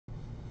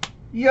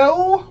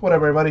Yo,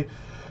 whatever, everybody.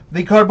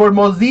 The Cardboard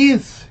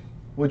Moses,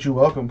 which you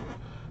welcome.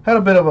 Had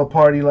a bit of a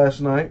party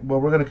last night, but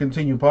we're going to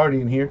continue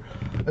partying here.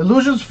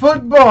 Illusions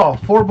Football,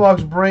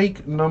 4-box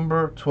break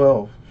number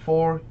 12.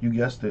 For, you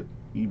guessed it,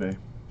 eBay.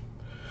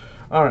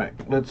 All right,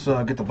 let's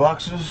get the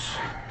boxes.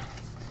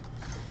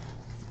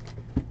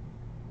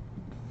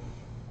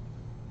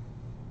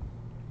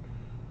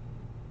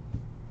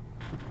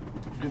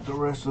 Get the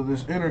rest of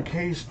this inner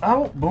case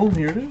out. Boom,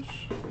 here it is.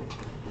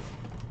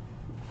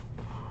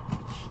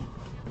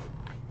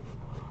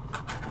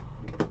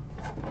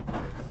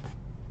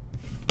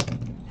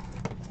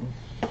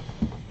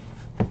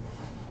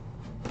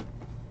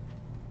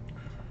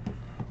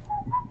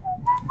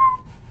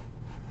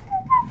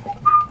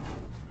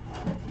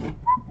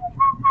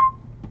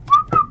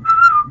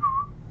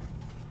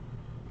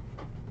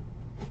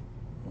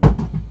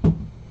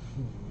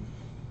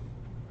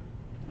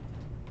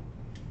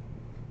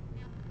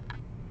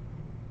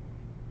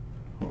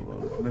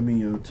 Let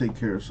me take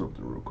care of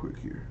something real quick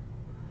here.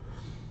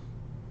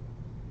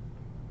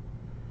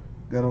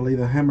 Gotta lay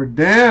the hammer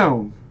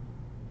down,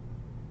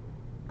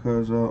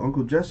 cause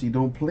Uncle Jesse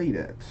don't play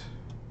that.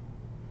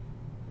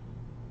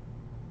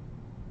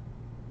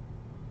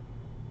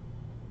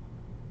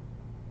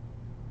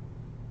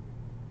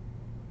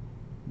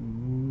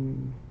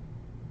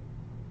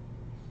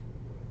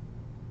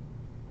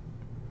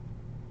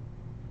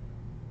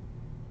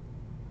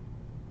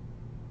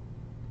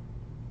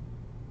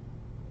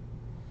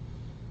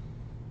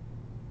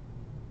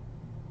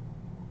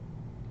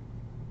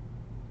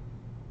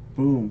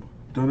 Boom,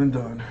 done and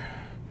done.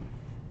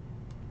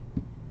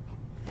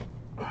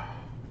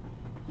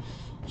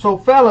 So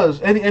fellas,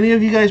 any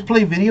of you guys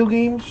play video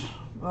games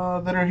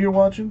that are here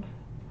watching?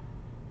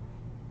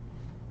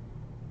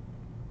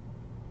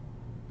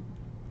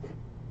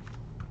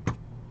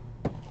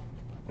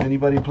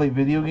 Anybody play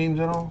video games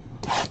at all?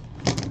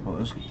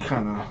 Well, it's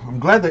I'm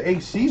glad the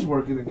AC's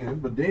working again,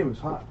 but damn, it's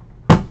hot.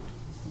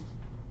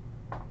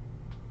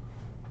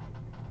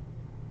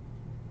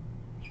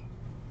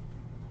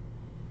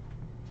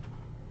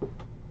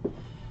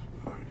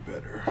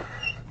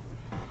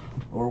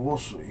 Or we'll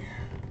see.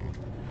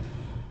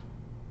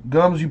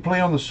 Gums, you play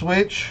on the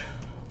Switch?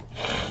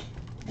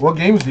 What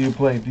games do you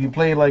play? Do you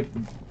play like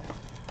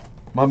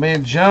my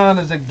man John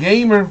is a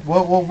gamer?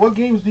 What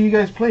games do you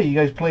guys play? You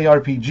guys play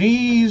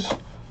RPGs?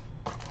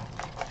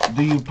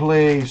 Do you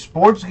play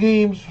sports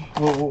games?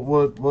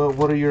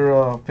 What are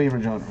your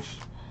favorite genres?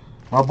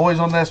 My boy's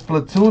on that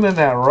Splatoon and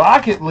that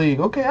Rocket League.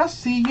 Okay, I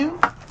see you.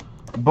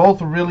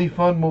 Both really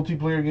fun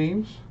multiplayer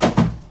games.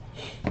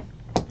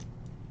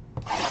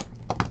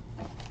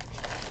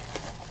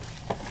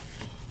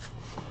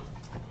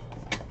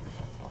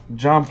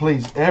 John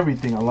plays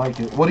everything. I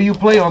like it. What do you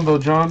play on though,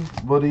 John?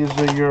 What is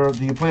your?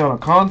 Do you play on a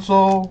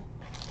console?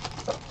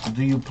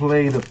 Do you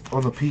play on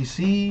the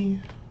PC?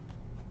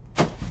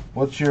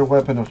 What's your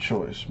weapon of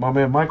choice? My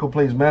man Michael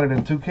plays Madden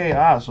and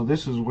 2K. So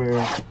this is where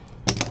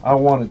I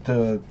wanted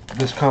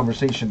this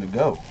conversation to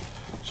go.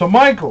 So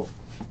Michael,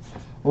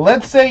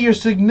 let's say your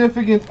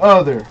significant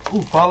other.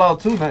 Ooh, Fallout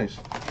 2, nice.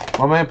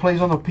 My man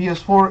plays on the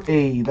PS4.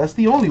 Hey, that's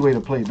the only way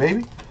to play,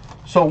 baby.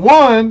 So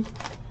one.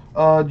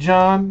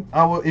 John,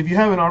 if you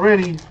haven't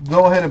already,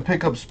 go ahead and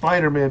pick up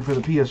Spider-Man for the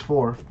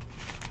PS4.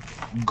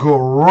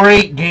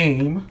 Great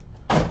game.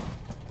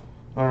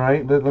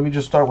 Alright, let me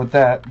just start with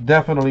that.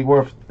 Definitely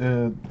worth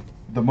the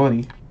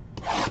money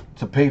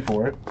to pay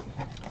for it.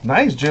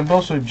 Nice,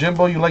 Jimbo. So,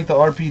 Jimbo, you like the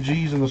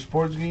RPGs and the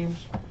sports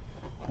games?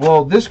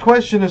 Well, this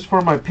question is for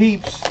my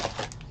peeps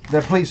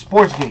that play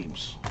sports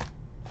games.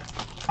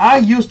 I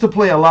used to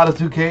play a lot of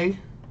 2K,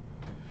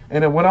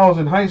 and then when I was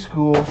in high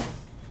school,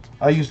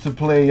 I used to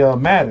play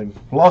Madden.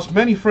 Lost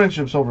many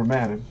friendships over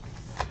Madden.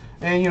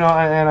 And, you know,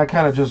 I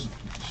kind of just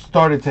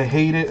started to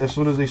hate it as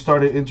soon as they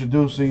started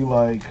introducing,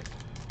 like,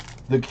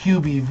 the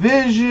QB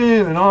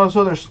vision and all this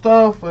other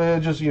stuff.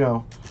 Just, you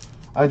know,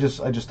 I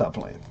just stopped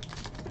playing.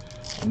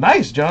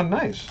 Nice, John,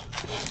 nice.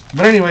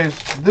 But anyways,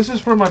 this is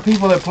for my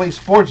people that play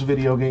sports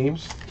video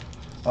games.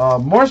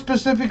 More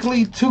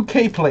specifically,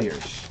 2K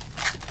players.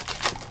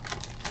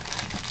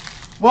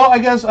 Well, I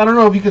guess, I don't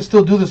know if you could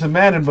still do this in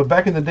Madden, but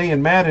back in the day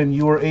in Madden,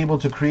 you were able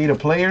to create a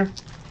player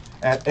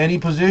at any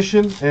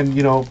position and,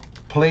 you know,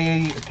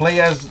 play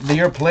as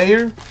your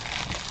player,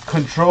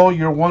 control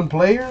your one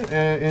player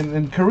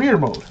in career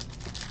mode,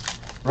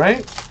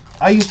 right?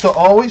 I used to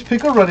always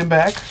pick a running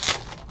back,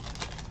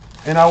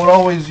 and I would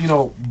always, you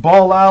know,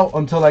 ball out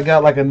until I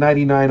got like a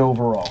 99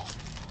 overall.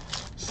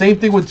 Same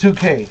thing with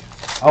 2K.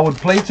 I would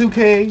play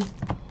 2K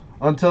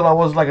until I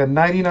was like a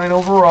 99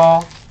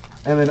 overall,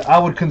 and then I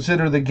would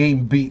consider the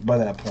game beat by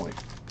that point,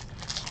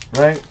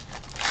 right?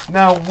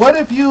 Now, what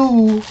if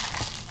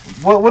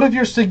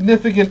your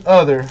significant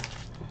other,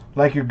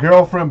 like your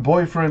girlfriend,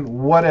 boyfriend,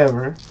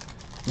 whatever,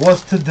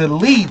 was to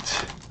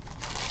delete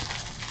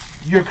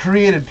your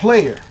created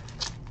player?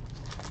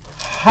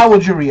 How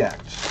would you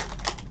react?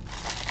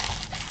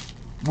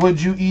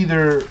 Would you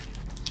either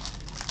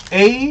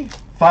A,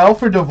 file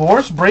for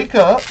divorce, break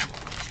up,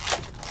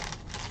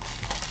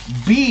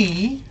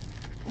 B,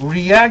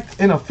 react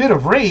in a fit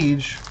of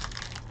rage,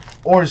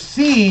 or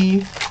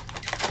C,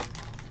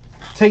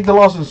 take the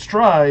loss in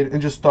stride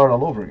and just start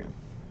all over again.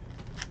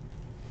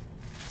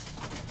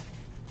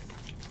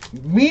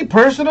 Me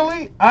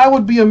personally, I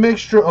would be a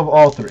mixture of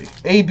all three,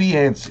 A, B,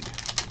 and C.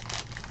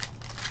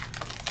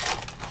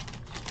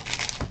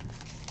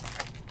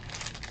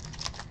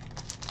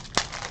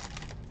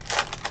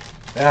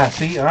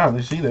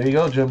 See, there you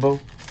go, Jimbo.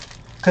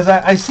 Because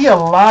I see a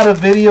lot of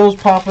videos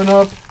popping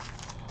up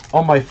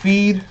on my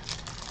feed.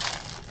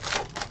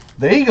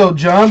 There you go,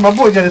 John. My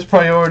boy got his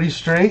priorities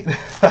straight.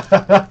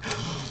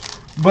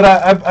 But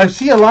I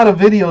see a lot of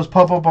videos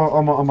pop up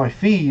on my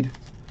feed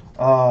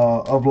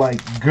of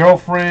like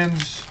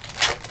girlfriends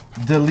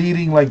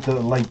deleting like the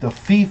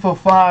FIFA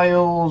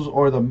files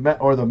or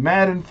the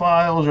Madden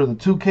files or the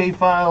 2K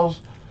files.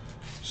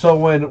 So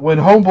when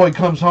homeboy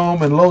comes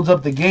home and loads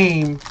up the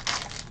game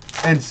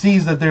and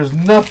sees that there's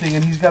nothing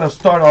and he's got to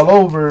start all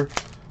over,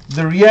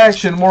 the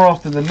reaction more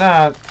often than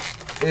not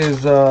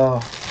is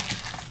not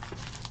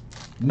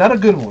a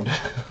good one.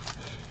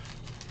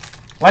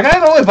 Like, I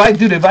don't know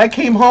if I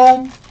came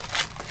home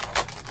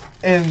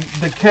and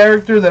the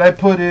character that I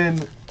put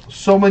in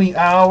so many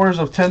hours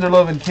of tender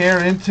love and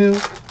care into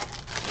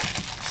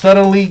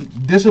suddenly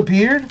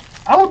disappeared,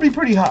 I would be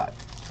pretty hot.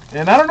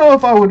 And I don't know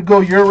if I would go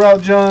your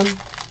route, John,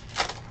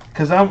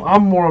 because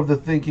I'm more of the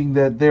thinking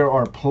that there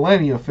are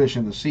plenty of fish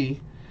in the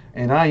sea,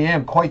 and I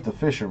am quite the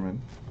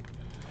fisherman.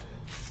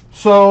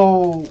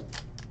 So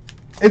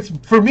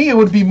for me, it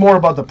would be more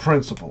about the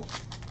principle.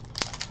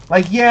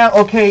 Like, yeah,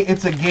 okay,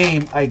 it's a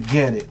game, I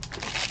get it.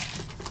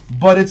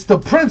 But it's the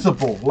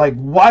principle. Like,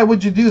 why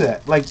would you do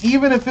that? Like,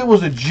 even if it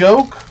was a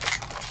joke,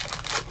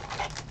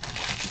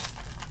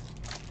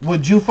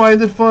 would you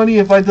find it funny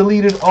if I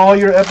deleted all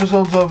your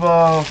episodes of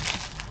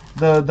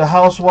the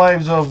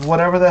Housewives of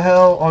whatever the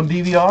hell on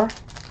DVR?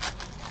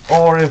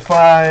 Or if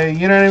I,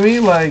 you know what I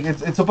mean? Like,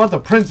 it's about the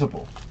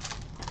principle.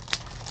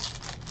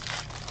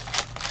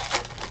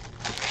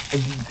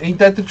 Ain't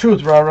that the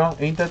truth, Rara?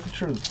 Ain't that the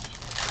truth?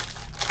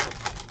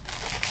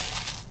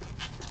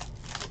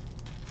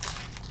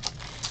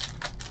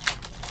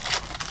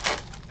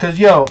 Cause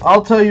yo,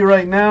 I'll tell you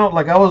right now,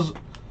 like I was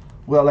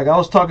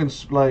talking,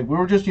 like we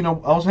were just, I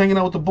was hanging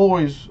out with the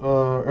boys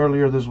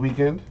earlier this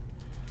weekend.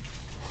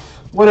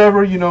 Whatever,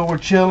 we're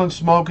chilling,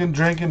 smoking,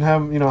 drinking,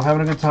 having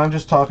a good time,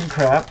 just talking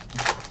crap.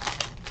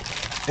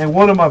 And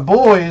one of my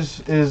boys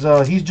is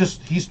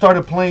he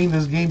started playing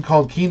this game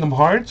called Kingdom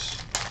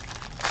Hearts.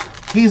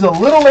 He's a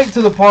little late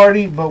to the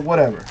party, but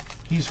whatever.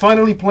 He's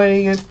finally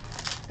playing it.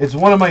 It's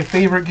one of my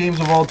favorite games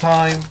of all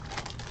time.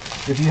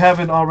 If you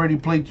haven't already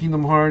played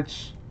Kingdom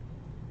Hearts,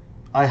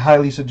 I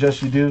highly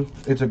suggest you do.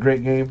 It's a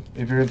great game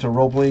if you're into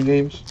role-playing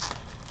games.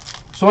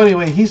 So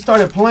anyway, he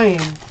started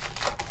playing,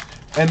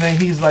 and then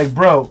he's like,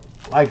 bro,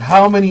 like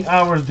how many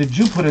hours did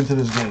you put into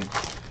this game?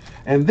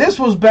 And this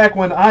was back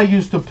when I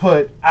used to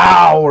put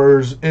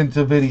hours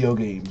into video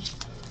games.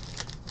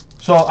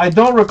 So I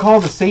don't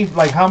recall the save,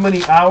 like how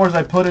many hours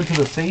I put into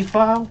the save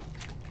file.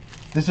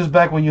 This is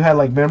back when you had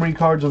like memory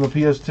cards on the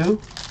PS2.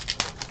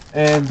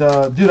 And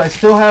dude, I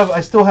still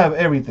have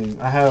everything.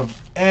 I have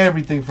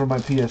everything from my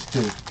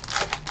PS2.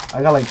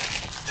 I got like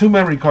 2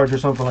 memory cards or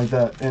something like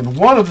that. And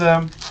one of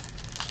them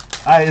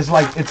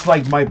it's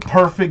like my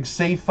perfect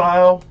save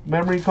file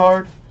memory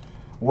card,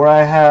 where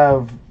I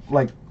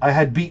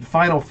had beat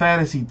Final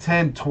Fantasy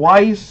X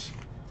twice.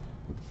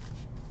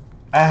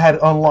 I had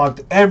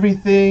unlocked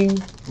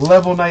everything,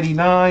 level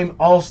 99,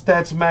 all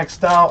stats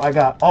maxed out. I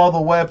got all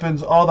the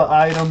weapons, all the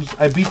items.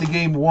 I beat the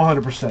game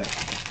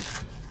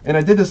 100%. And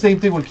I did the same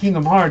thing with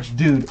Kingdom Hearts.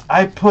 Dude,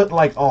 I put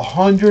like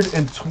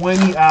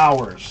 120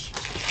 hours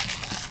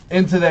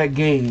into that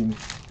game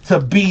to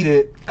beat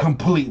it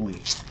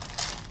completely.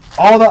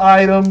 All the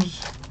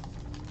items,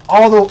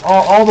 all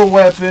the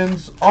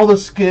weapons, all the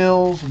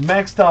skills,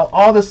 maxed out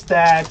all the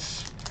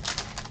stats,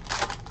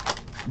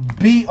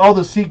 beat all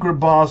the secret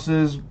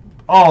bosses,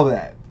 all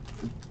that.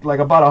 Like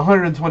about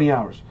 120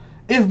 hours.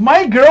 If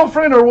my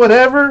girlfriend or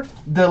whatever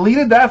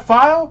deleted that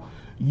file,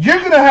 you're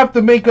going to have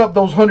to make up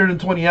those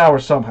 120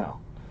 hours somehow.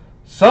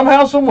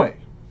 Somehow, some way.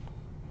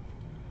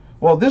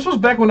 Well, this was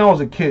back when I was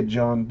a kid,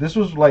 John. This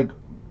was like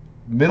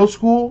middle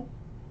school.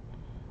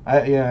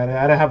 I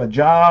didn't have a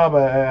job.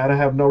 I didn't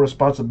have no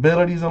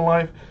responsibilities in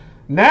life.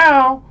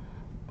 Now,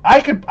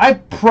 I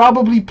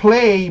probably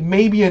play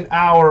maybe an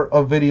hour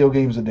of video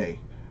games a day.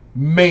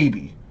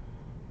 Maybe.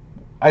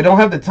 I don't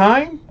have the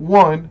time,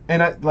 one,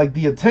 and like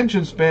the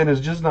attention span is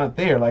just not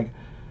there. Like,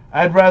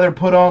 I'd rather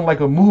put on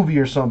like a movie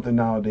or something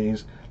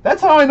nowadays.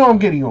 That's how I know I'm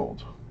getting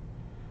old.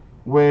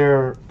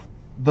 Where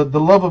the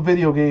love of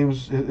video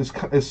games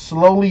is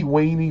slowly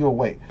waning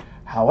away.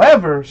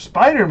 However,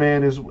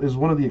 Spider-Man is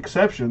one of the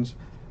exceptions.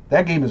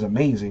 That game is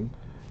amazing.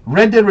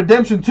 Red Dead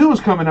Redemption 2 is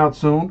coming out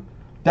soon.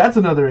 That's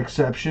another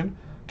exception.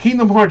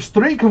 Kingdom Hearts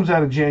 3 comes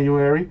out in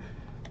January.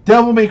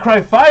 Devil May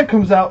Cry 5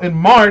 comes out in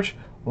March.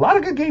 A lot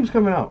of good games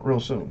coming out real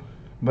soon.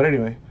 But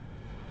anyway,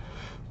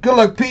 good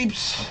luck,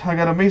 peeps. I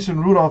got a Mason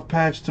Rudolph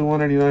patch to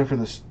 199 for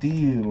the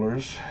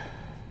Steelers.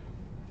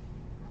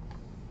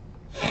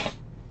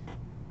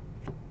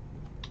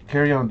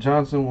 Kerryon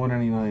Johnson,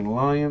 199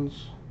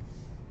 Lions.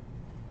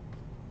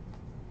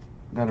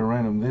 Got a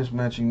random this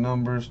matching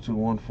numbers to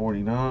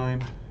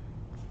 149.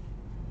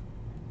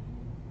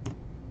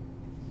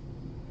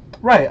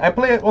 Right, I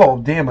play it. Oh,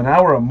 damn, an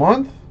hour a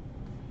month?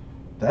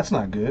 That's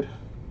not good.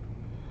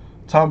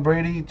 Tom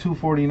Brady,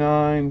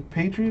 249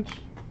 Patriots.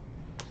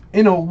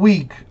 In a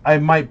week, I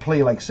might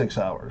play like 6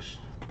 hours.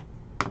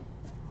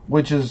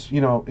 Which is,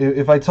 you know,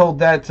 if I told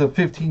that to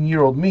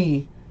 15-year-old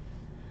me,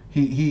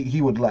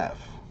 he would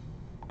laugh.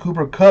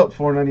 Cooper Kupp,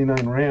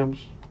 499 Rams.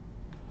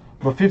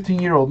 But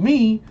 15-year-old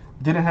me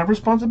didn't have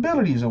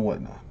responsibilities and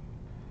whatnot.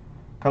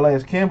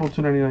 Calais Campbell,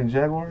 299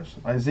 Jaguars.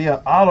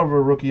 Isaiah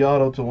Oliver, rookie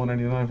auto to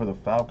 199 for the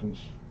Falcons.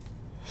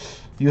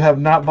 You have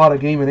not bought a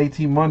game in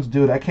 18 months,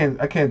 dude. I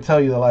can't tell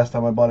you the last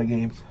time I bought a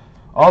game.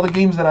 All the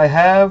games that I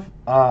have,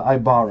 I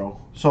borrow.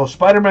 So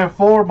Spider-Man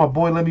 4, my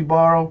boy let me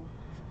borrow.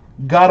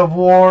 God of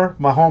War,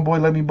 my homeboy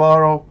let me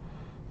borrow.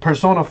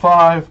 Persona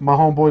 5, my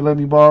homeboy let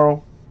me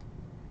borrow.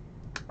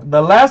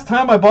 The last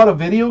time I bought a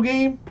video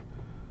game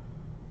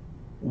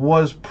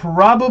was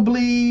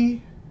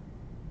probably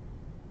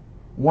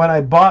when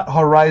I bought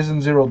Horizon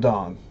Zero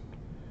Dawn.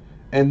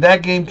 And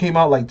that game came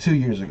out like 2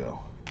 years ago.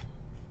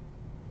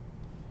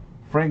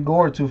 Frank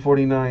Gore,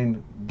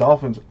 249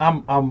 Dolphins.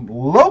 I'm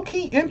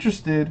low-key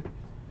interested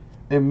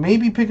in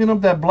maybe picking up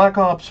that Black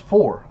Ops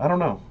 4. I don't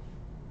know.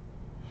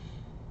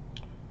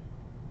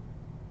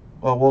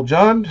 Well,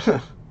 John,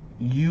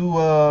 you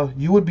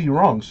would be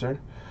wrong, sir.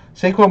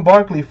 Saquon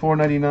Barkley,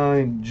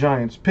 499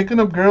 Giants. Picking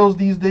up girls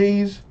these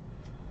days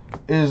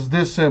is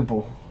this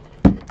simple.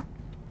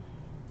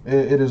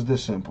 It is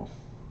this simple.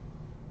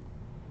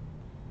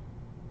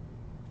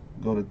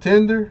 Go to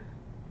Tinder,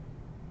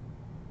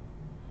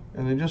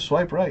 and then just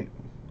swipe right.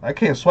 I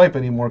can't swipe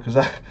anymore because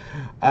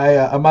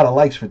I'm out of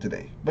likes for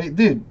today. But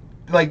dude,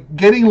 like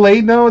getting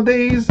laid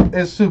nowadays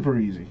is super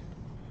easy.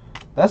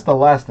 That's the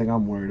last thing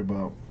I'm worried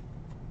about.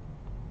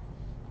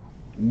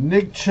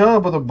 Nick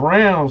Chubb of the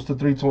Browns to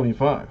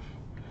 325.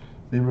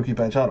 The rookie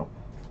patch auto.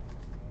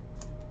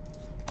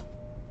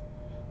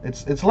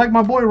 It's like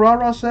my boy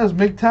Rah says,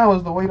 MGTOW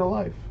is the way to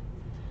life.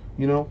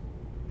 You know,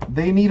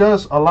 they need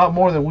us a lot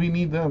more than we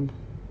need them.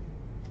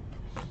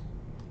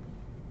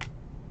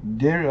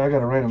 I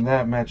gotta write him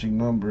that matching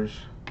numbers.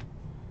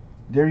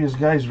 Darius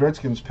Guys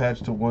Redskins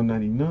patch to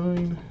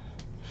 199.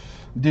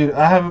 Dude,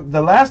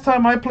 the last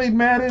time I played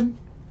Madden,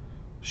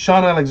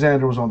 Sean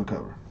Alexander was on the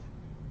cover.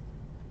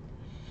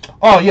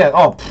 Oh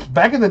yeah,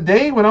 back in the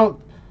day when I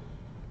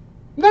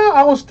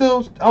was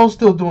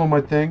still doing my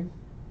thing.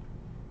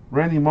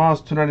 Randy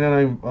Moss,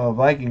 299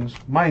 Vikings.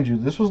 Mind you,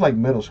 this was like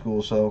middle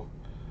school, so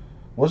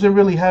wasn't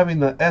really having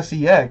the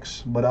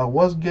SEX, but I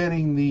was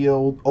getting the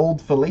old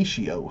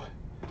fellatio.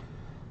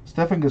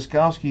 Stefan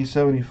Gostkowski,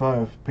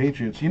 75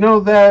 Patriots. You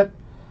know that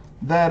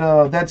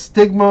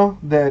stigma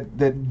that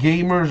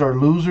gamers are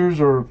losers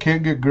or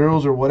can't get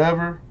girls or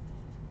whatever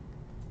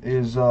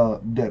is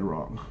dead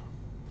wrong.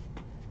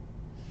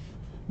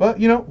 But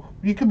you know,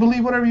 you can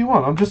believe whatever you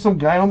want. I'm just some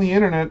guy on the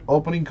internet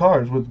opening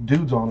cards with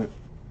dudes on it.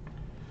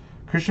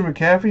 Christian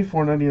McCaffrey,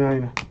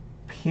 499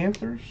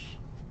 Panthers.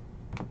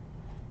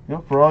 You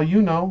know, for all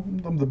you know,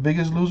 I'm the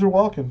biggest loser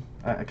walking.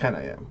 I kind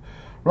of am.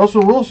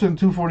 Russell Wilson,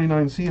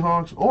 249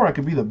 Seahawks. Or I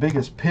could be the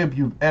biggest pimp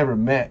you've ever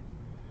met.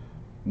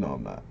 No,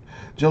 I'm not.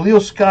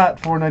 Jaleel Scott,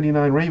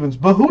 499 Ravens.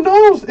 But who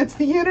knows? It's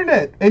the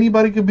internet.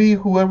 Anybody could be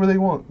whoever they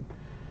want.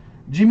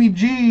 Jimmy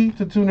G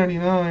to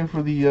 299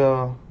 for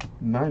the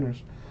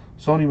Niners.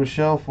 Sony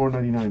Michel,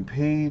 499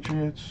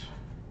 Patriots.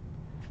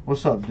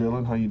 What's up,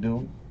 Dylan? How you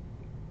doing?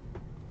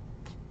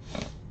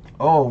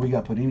 Oh, we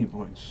got Panini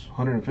points.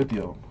 150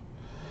 of them.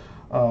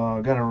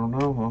 Got a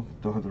Ronaldo. Well,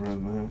 don't have to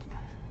run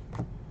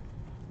that.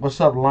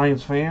 What's up,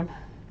 Lions fan?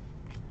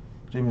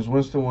 Jameis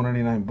Winston,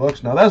 199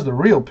 bucks. Now that's the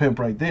real pimp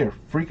right there.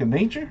 Freak of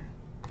nature?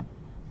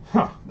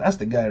 Huh, that's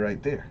the guy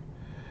right there.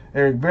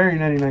 Eric Berry,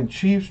 99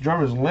 Chiefs.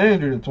 Jarvis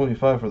Landry to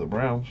 25 for the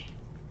Browns.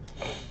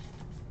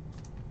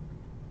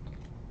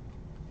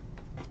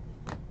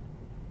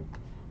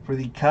 For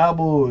the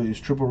Cowboys,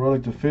 triple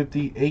relic to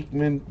 50.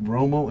 Aikman,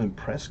 Romo, and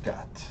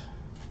Prescott.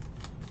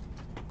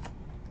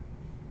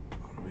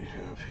 What do we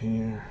have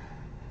here?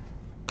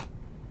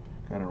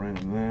 Got a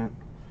random that.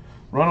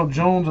 Ronald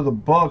Jones of the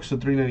Bucks to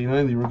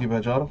 399, the rookie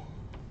patch auto.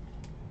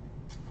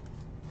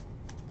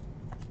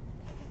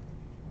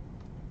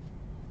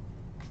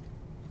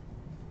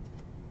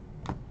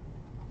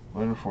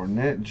 Leonard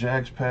Fournette,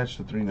 Jags patch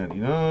to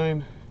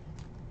 399.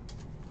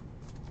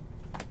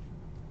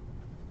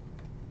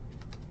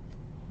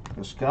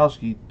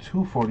 Gostkowski,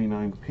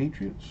 249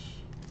 Patriots.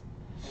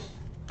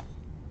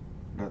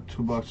 Got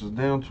 2 boxes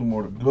down, 2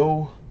 more to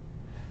go.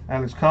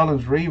 Alex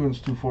Collins, Ravens,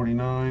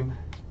 249.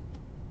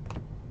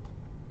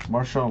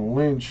 Marshawn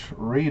Lynch,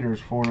 Raiders,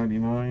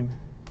 499.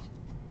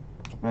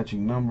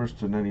 Matching numbers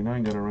to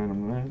 99. Got a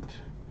random that.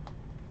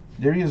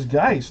 Darius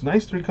Geis,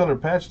 nice 3-color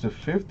patch to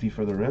 50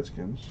 for the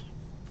Redskins.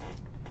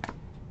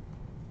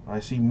 I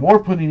see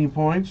more Panini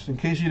points. In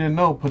case you didn't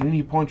know,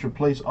 Panini points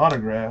replace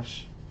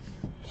autographs.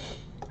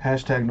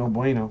 Hashtag no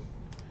bueno.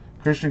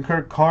 Christian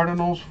Kirk,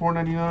 Cardinals,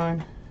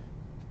 499.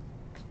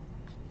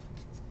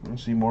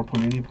 Let's see, more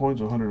Panini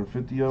points,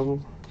 150 of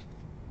them.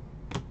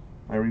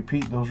 I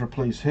repeat, those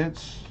replace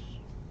hits.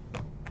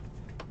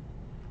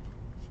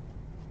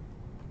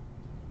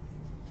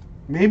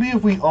 Maybe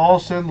if we all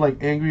send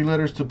like angry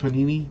letters to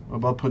Panini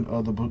about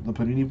the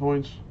Panini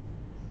points,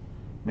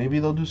 maybe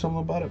they'll do something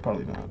about it.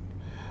 Probably not.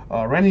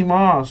 Randy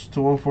Moss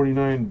to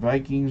 149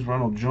 Vikings.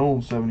 Ronald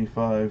Jones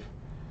 75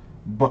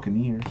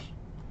 Buccaneers.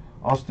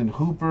 Austin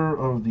Hooper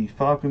of the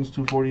Falcons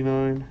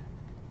 249.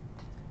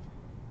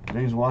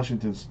 James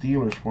Washington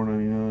Steelers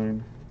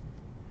 499.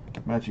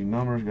 Matching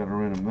numbers, got to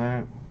random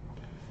that.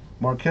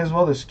 Marquez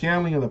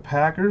Valdes-Scantling of the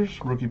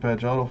Packers. Rookie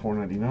patch auto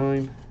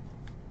 499.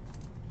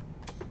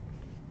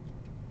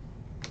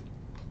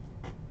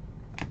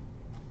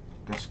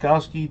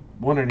 Gostkowski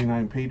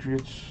 199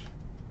 Patriots.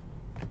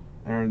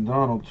 Aaron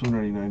Donald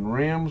 299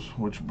 Rams,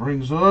 which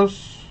brings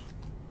us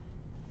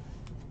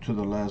to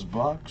the last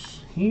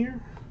box here.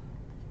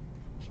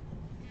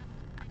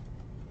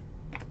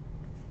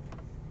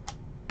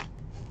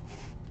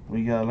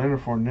 We got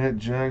Leonard Fournette,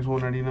 Jags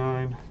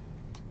 199.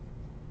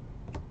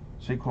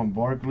 Saquon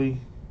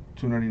Barkley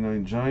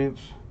 299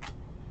 Giants.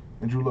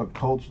 Andrew Luck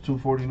Colts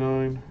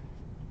 249.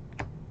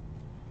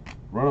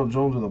 Ronald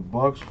Jones of the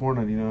Bucks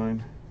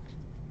 499.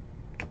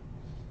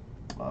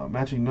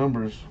 Matching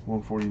numbers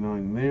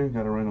 149 there.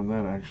 Got to random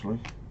that actually.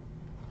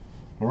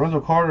 Lorenzo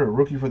Carter,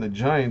 rookie for the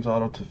Giants,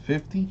 auto to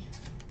 50.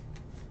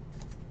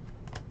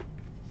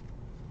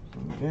 So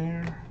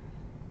there.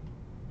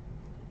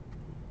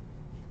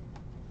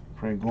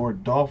 Frank Gore,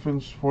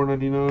 Dolphins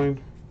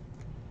 499.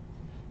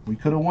 We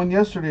could have won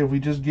yesterday if we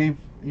just gave,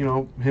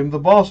 him the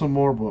ball some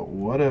more, but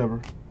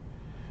whatever.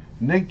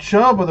 Nick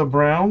Chubb of the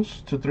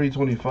Browns to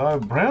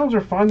 325. Browns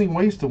are finding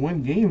ways to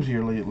win games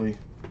here lately.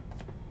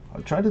 I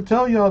tried to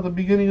tell y'all at the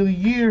beginning of the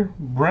year,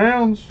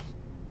 Browns,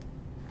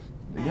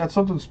 they got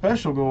something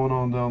special going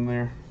on down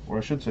there. Or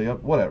I should say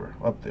up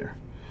there.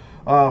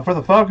 For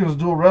the Falcons,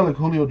 dual relic,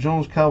 Julio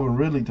Jones, Calvin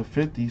Ridley to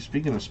 50.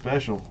 Speaking of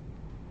special,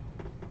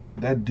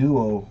 that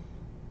duo,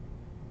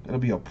 that'll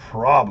be a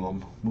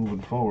problem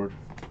moving forward.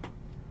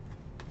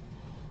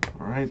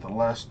 Alright, the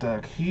last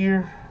stack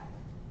here.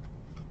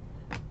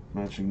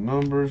 Matching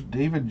numbers.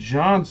 David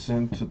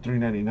Johnson to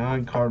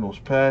 399, Cardinals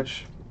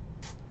patch.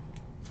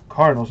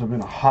 Cardinals have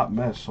been a hot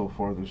mess so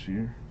far this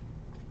year.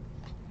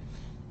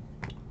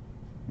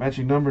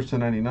 Matching numbers to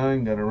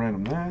 99, got to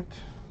random that.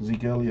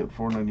 Zeke Elliott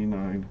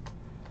 499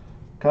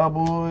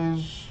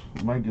 Cowboys.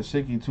 Mike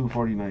Gesicki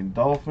 249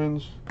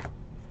 Dolphins.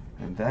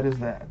 And that is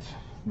that.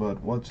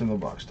 But what's in the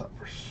box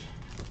toppers?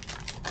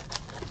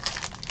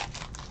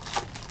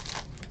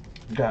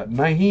 Got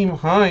Nyheim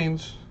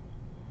Hines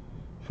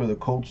for the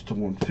Colts to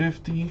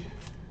 150.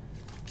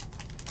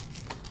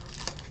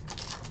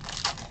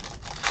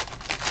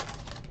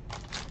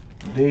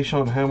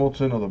 Deshaun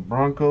Hamilton of the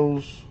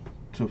Broncos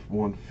to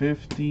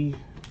 150.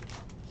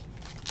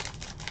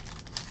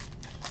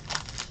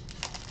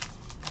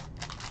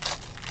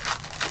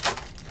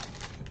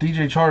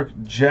 DJ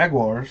Chark,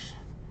 Jaguars,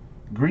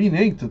 green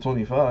ink to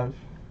 25.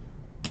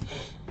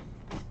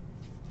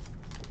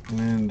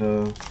 And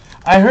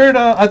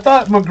I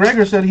thought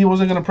McGregor said he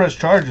wasn't going to press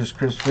charges,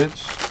 Chris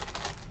Fitz.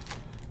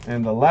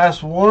 And the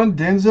last one,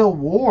 Denzel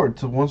Ward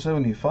to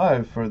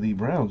 175 for the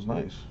Browns.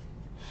 Nice.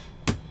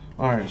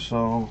 Alright,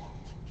 so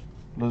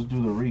let's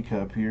do the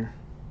recap here.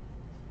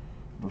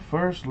 But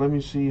first, let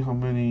me see how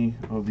many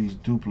of these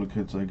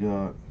duplicates I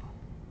got.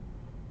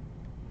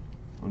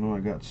 I know I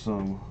got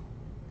some.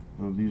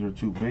 These are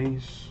 2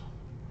 base.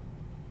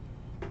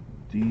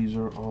 These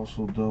are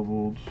also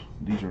doubled.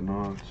 These are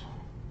not.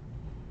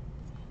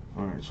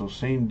 Alright, so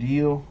same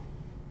deal.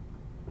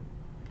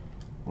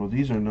 Well,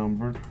 these are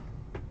numbered.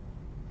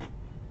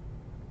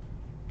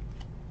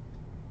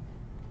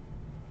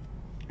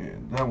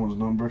 And that one's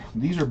numbered.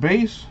 These are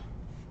base.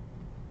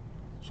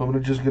 So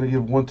I'm just going to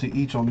give one to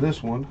each on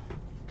this one.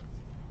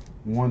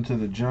 One to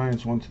the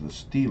Giants, one to the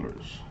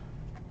Steelers.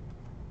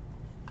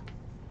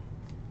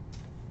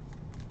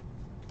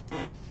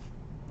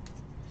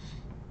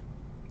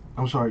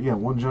 I'm sorry, yeah,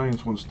 one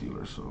Giants, one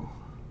Steelers. So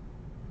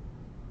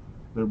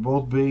they're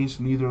both base,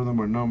 neither of them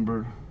are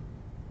numbered.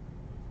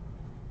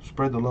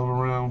 Spread the love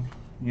around,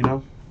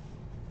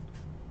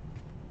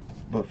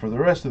 But for the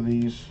rest of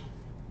these,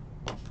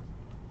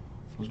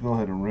 let's go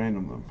ahead and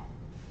random them.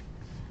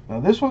 Now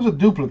this one's a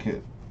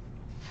duplicate,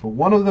 but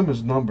one of them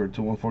is numbered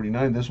to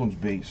 149. This one's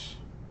base.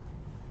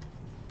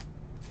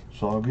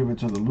 So I'll give it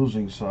to the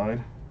losing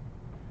side.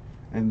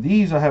 And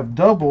these I have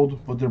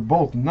doubled, but they're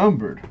both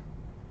numbered.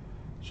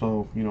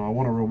 So, I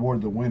want to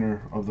reward the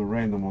winner of the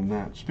random on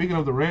that. Speaking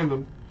of the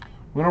random,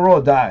 I'm going to roll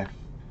a die.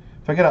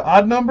 If I get an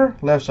odd number,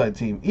 left side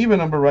team. Even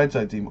number, right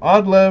side team.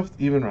 Odd left,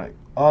 even right.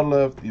 Odd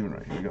left, even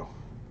right. Here we go.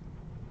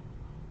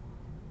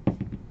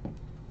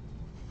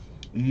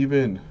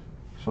 Even.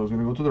 So it's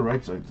going to go to the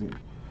right side team.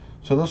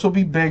 So this will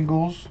be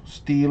Bengals,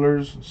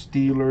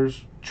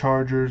 Steelers,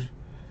 Chargers,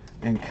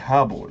 and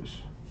Cowboys.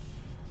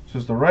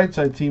 Since the right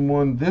side team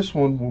won, this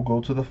one will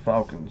go to the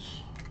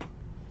Falcons.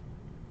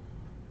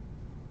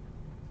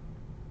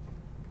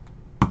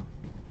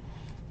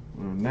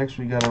 Next,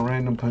 we got a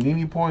random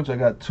Panini points. I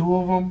got 2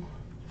 of them,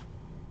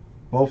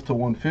 both to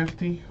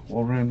 150.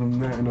 We'll random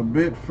that in a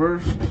bit.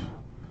 First,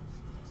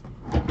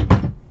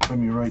 let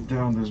me write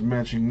down this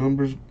matching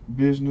numbers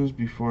business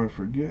before I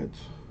forget.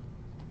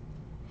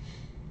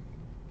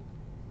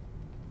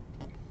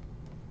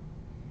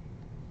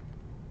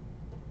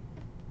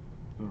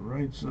 The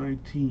right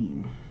side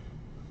team.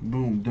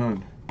 Boom,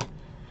 done.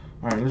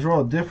 Alright, let's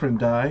roll a different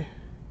die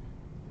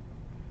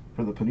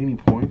for the Panini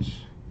points.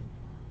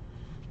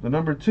 The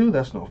number 2,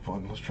 that's no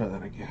fun. Let's try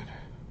that again.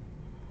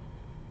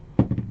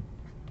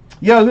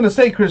 Yeah, I was going to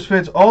say, Chris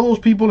Fitz, all those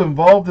people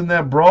involved in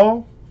that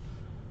brawl,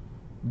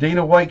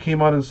 Dana White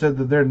came out and said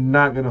that they're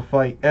not going to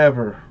fight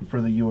ever for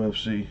the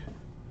UFC.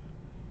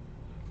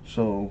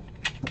 So,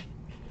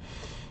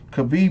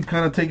 Khabib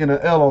kind of taking an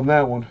L on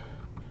that one.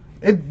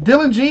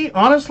 Dylan G,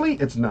 honestly,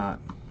 it's not.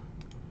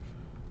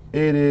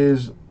 It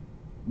is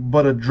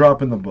but a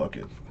drop in the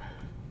bucket.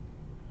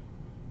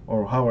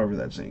 Or however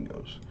that saying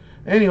goes.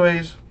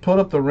 Anyways, put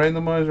up the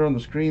randomizer on the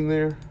screen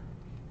there.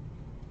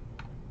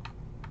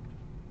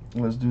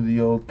 Let's do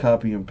the old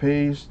copy and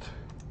paste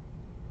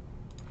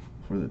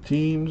for the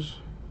teams.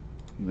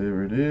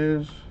 There it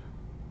is.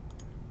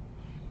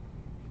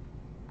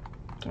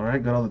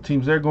 Alright, got all the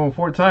teams there going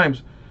 4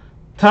 times.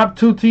 Top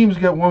 2 teams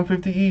get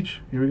 150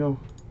 each. Here we go.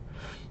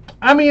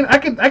 I mean, I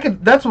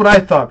could. That's what I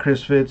thought,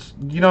 Chris Fitz.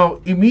 You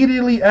know,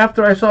 immediately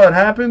after I saw it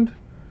happened,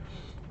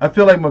 I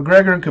feel like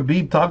McGregor and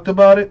Khabib talked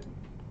about it,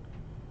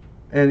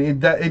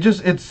 and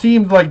it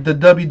seemed like the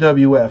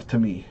WWF to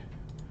me.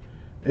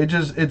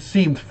 It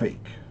seemed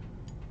fake,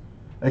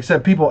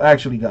 except people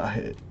actually got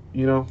hit,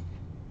 you know.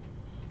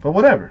 But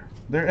whatever,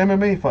 they're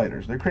MMA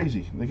fighters. They're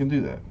crazy. They can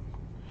do that.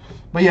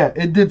 But yeah,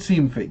 it did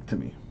seem fake to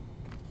me.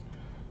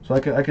 So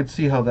I could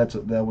see how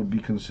that would be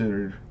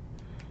considered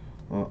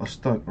a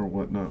stunt or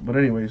whatnot. But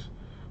anyways,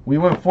 we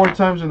went 4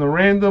 times in the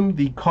random.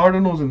 The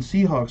Cardinals and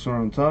Seahawks are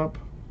on top.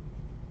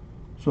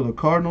 So the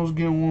Cardinals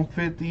get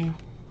 150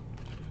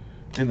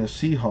 and the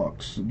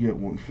Seahawks get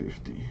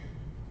 150.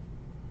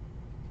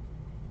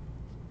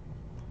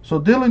 So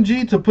Dylan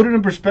G, to put it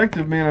in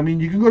perspective, man, I mean,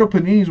 you can go to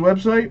Panini's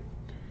website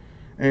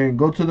and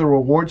go to the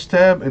rewards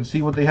tab and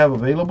see what they have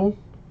available.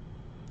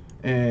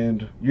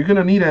 And you're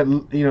gonna need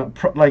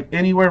like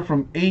anywhere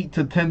from 8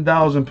 to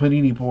 10,000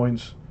 Panini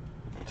points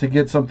to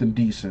get something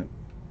decent.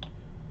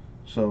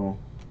 So,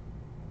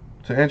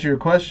 to answer your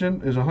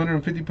question, is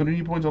 150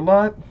 Panini points a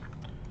lot?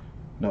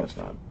 No, it's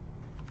not.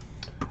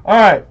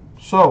 Alright,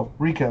 so,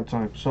 recap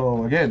time.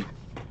 So, again,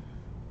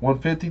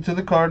 150 to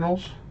the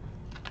Cardinals,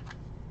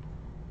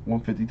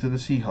 150 to the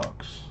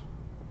Seahawks.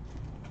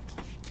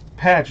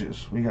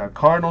 Patches, we got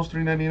Cardinals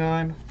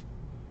 $3.99,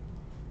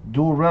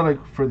 dual relic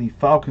for the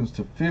Falcons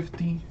to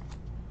 50,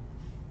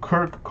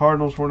 Kirk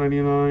Cardinals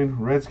 $4.99,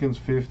 Redskins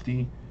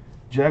 50,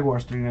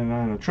 Jaguars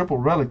 $3.99, a triple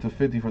relic to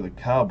 50 for the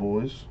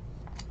Cowboys.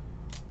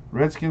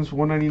 Redskins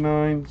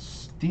 $1.99,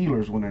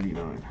 Steelers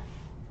 $1.99.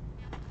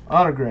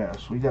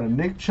 Autographs. We got a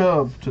Nick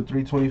Chubb to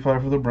 $3.25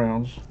 for the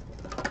Browns.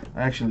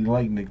 I actually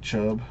like Nick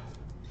Chubb.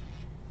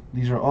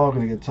 These are all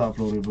going to get top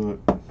loaded, but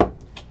I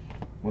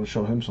want to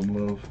show him some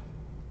love.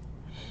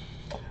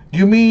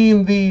 You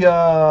mean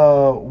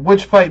the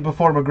which fight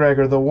before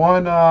McGregor? The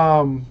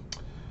one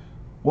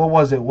what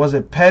was it? Was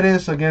it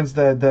Pettis against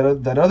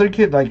that other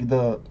kid? Like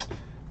the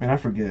man, I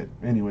forget.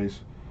 Anyways,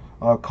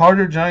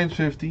 Carter Giants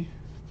 50,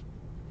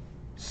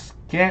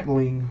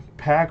 Scantling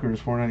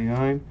Packers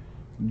 $4.99,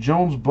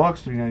 Jones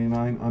Bucks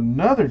 $3.99,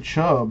 another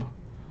Chubb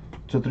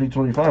to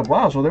 $3.25.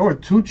 Wow, so there were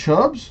 2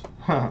 Chubbs?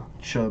 Ha,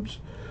 Chubbs.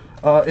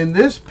 In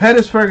this,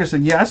 Pettis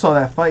Ferguson. Yeah, I saw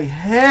that fight.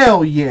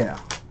 Hell yeah,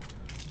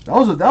 that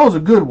was a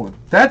good one.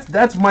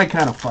 That's my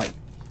kind of fight.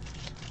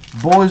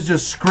 Boys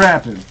just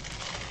scrapping.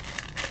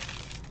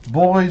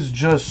 Boys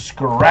just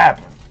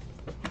scrapping.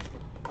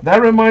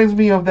 That reminds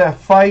me of that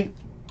fight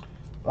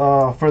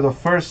for the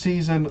first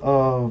season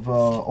of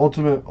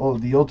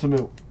the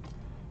Ultimate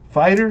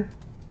Fighter.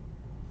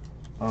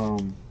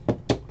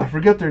 I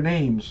forget their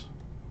names,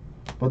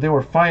 but they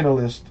were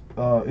finalists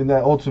in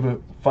that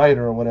Ultimate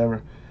Fighter or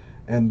whatever,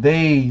 and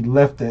they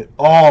left it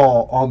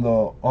all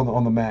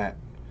on the mat.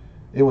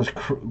 It was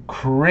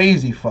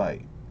crazy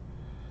fight.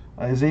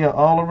 Isaiah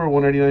Oliver,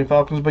 189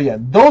 Falcons. But yeah,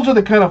 those are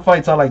the kind of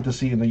fights I like to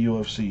see in the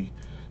UFC.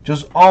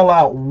 Just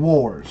all-out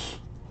wars.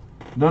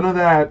 None of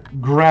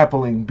that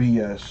grappling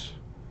BS.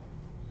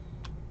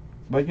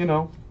 But, you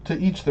know, to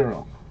each their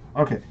own.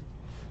 Okay.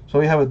 So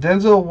we have a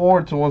Denzel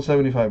Ward to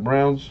 175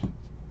 Browns.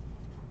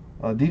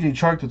 DJ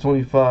Chark to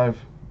 25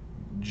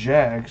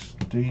 Jags.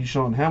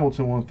 Deshaun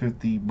Hamilton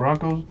 150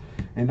 Broncos.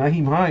 And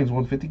Naheem Hines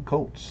 150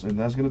 Colts. And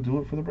that's going to do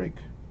it for the break.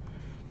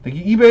 Thank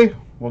you, eBay.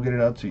 We'll get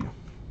it out to you.